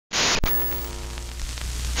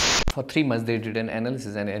For 3 months, they did an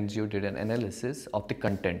analysis, an NGO did an analysis of the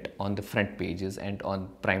content on the front pages and on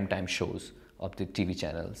primetime shows of the TV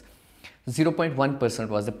channels. 0.1%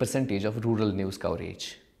 was the percentage of rural news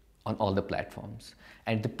coverage on all the platforms.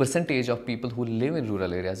 And the percentage of people who live in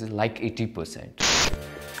rural areas is like 80%.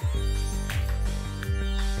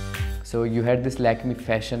 So you had this Lakme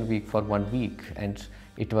Fashion Week for 1 week, and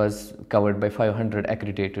it was covered by 500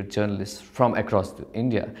 accredited journalists from across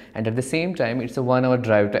India. And at the same time, it's a 1-hour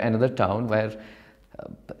drive to another town where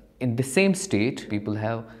in the same state, people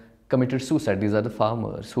have committed suicide. These are the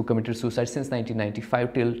farmers who committed suicide since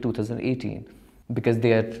 1995 till 2018 because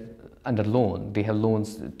they are under loan. They have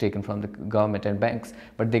loans taken from the government and banks,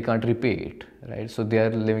 but they can't repay it, right? So they are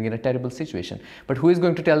living in a terrible situation. But who is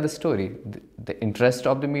going to tell the story? The interest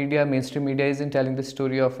of the media, mainstream media, is in telling the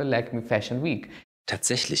story of a Lakme Fashion Week.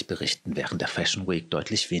 Tatsächlich berichten während der Fashion Week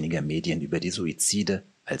deutlich weniger Medien über die Suizide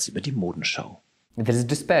als über die Modenschau. There is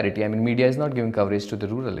disparity. I mean, media is not giving coverage to the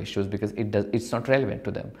rural issues because it's not relevant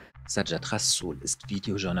to them. Sajad Rasool ist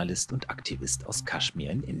Videojournalist und Aktivist aus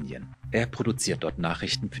Kaschmir in Indien. Er produziert dort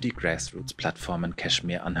Nachrichten für die Grassroots-Plattformen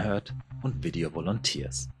Kashmir Unheard und Video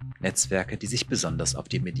Volunteers. Netzwerke, die sich besonders auf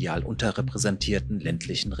die medial unterrepräsentierten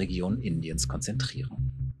ländlichen Regionen Indiens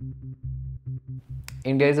konzentrieren.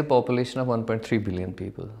 India is a population of 1.3 billion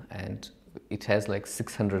people, and it has like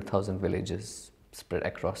 600,000 villages spread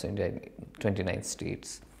across India in 29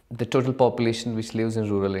 states. The total population which lives in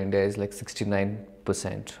rural India is like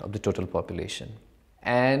 69% of the total population.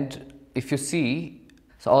 And if you see,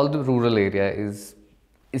 so all the rural area is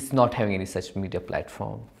not having any such media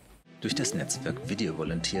platform. Durch das Netzwerk Video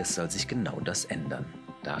Volunteers soll sich genau das ändern.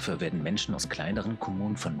 Dafür werden Menschen aus kleineren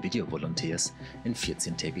Kommunen von Video Volunteers in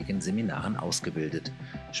 14-tägigen Seminaren ausgebildet.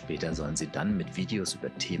 Später sollen sie dann mit Videos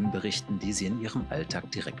über Themen berichten, die sie in ihrem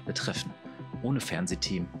Alltag direkt betreffen. Ohne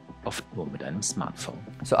Fernsehteam, oft nur mit einem Smartphone.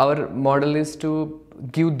 So our model is to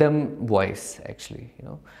give them voice, actually.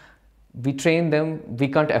 We train them. We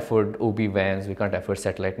can't afford OB vans, we can't afford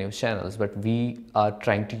satellite news channels, but we are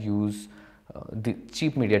trying to use the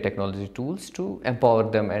cheap media technology tools to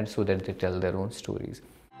empower them and so that they tell their own stories.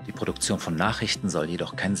 Die Produktion von Nachrichten soll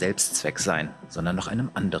jedoch kein Selbstzweck sein, sondern noch einem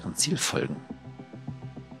anderen Ziel folgen.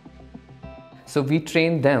 So we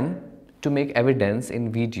train them to make evidence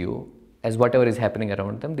in video. As whatever is happening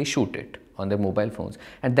around them, they shoot it on their mobile phones.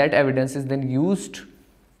 And that evidence is then used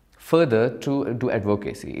further to do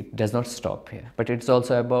advocacy. It does not stop here. But it's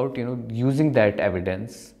also about using that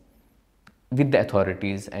evidence with the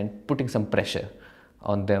authorities and putting some pressure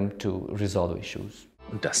on them to resolve issues.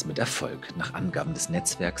 Und das mit Erfolg. Nach Angaben des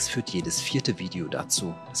Netzwerks führt jedes 4. Video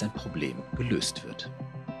dazu, dass ein Problem gelöst wird.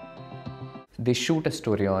 They shoot a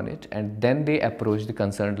story on it and then they approach the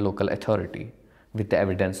concerned local authority with the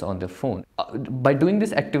evidence on their phone. By doing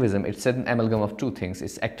this activism, it's an amalgam of 2 things.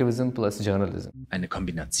 It's activism plus journalism. Eine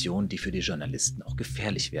Kombination, die für die Journalisten auch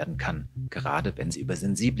gefährlich werden kann, gerade wenn sie über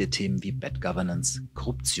sensible Themen wie Bad Governance,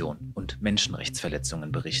 Korruption und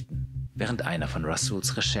Menschenrechtsverletzungen berichten. Während einer von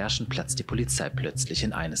Rasools Recherchen platzt die Polizei plötzlich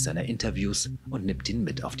in eines seiner Interviews und nimmt ihn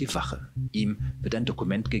mit auf die Wache. Ihm wird ein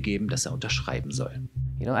Dokument gegeben, das er unterschreiben soll.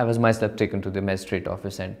 I was myself taken to the magistrate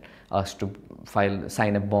office and asked to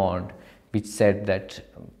sign a bond which said that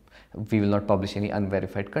we will not publish any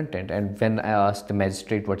unverified content. And when I asked the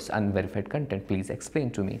magistrate what's unverified content, please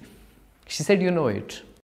explain to me, she said, you know it.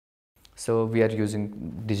 So we are using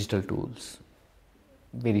digital tools,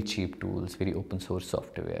 very cheap tools, very open source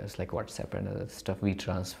softwares like WhatsApp and other stuff,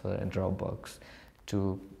 WeTransfer and Dropbox,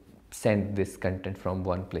 to send this content from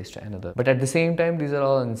one place to another. But at the same time, these are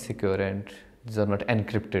all insecure and these are not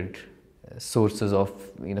encrypted sources of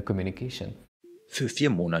communication. Für 4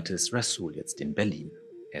 Monate ist Rasool jetzt in Berlin.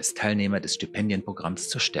 Er ist Teilnehmer des Stipendienprogramms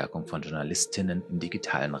zur Stärkung von Journalistinnen im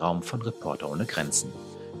digitalen Raum von Reporter ohne Grenzen.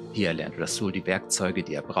 Hier lernt Rasool die Werkzeuge,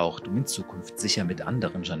 die er braucht, um in Zukunft sicher mit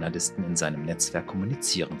anderen Journalisten in seinem Netzwerk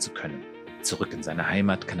kommunizieren zu können. Zurück in seine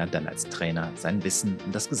Heimat kann er dann als Trainer sein Wissen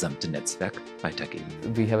an das gesamte Netzwerk weitergeben.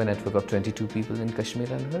 We have a network of 22 people in Kashmir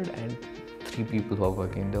Unheard and 3 people who are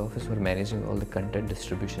working in the office who are managing all the content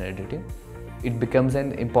distribution editing. It becomes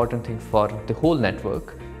an important thing for the whole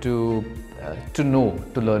network to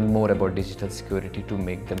learn more about digital security, to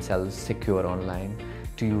make themselves secure online,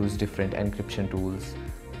 to use different encryption tools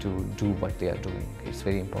to do what they are doing. It's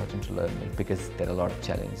very important to learn it because there are a lot of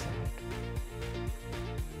challenges.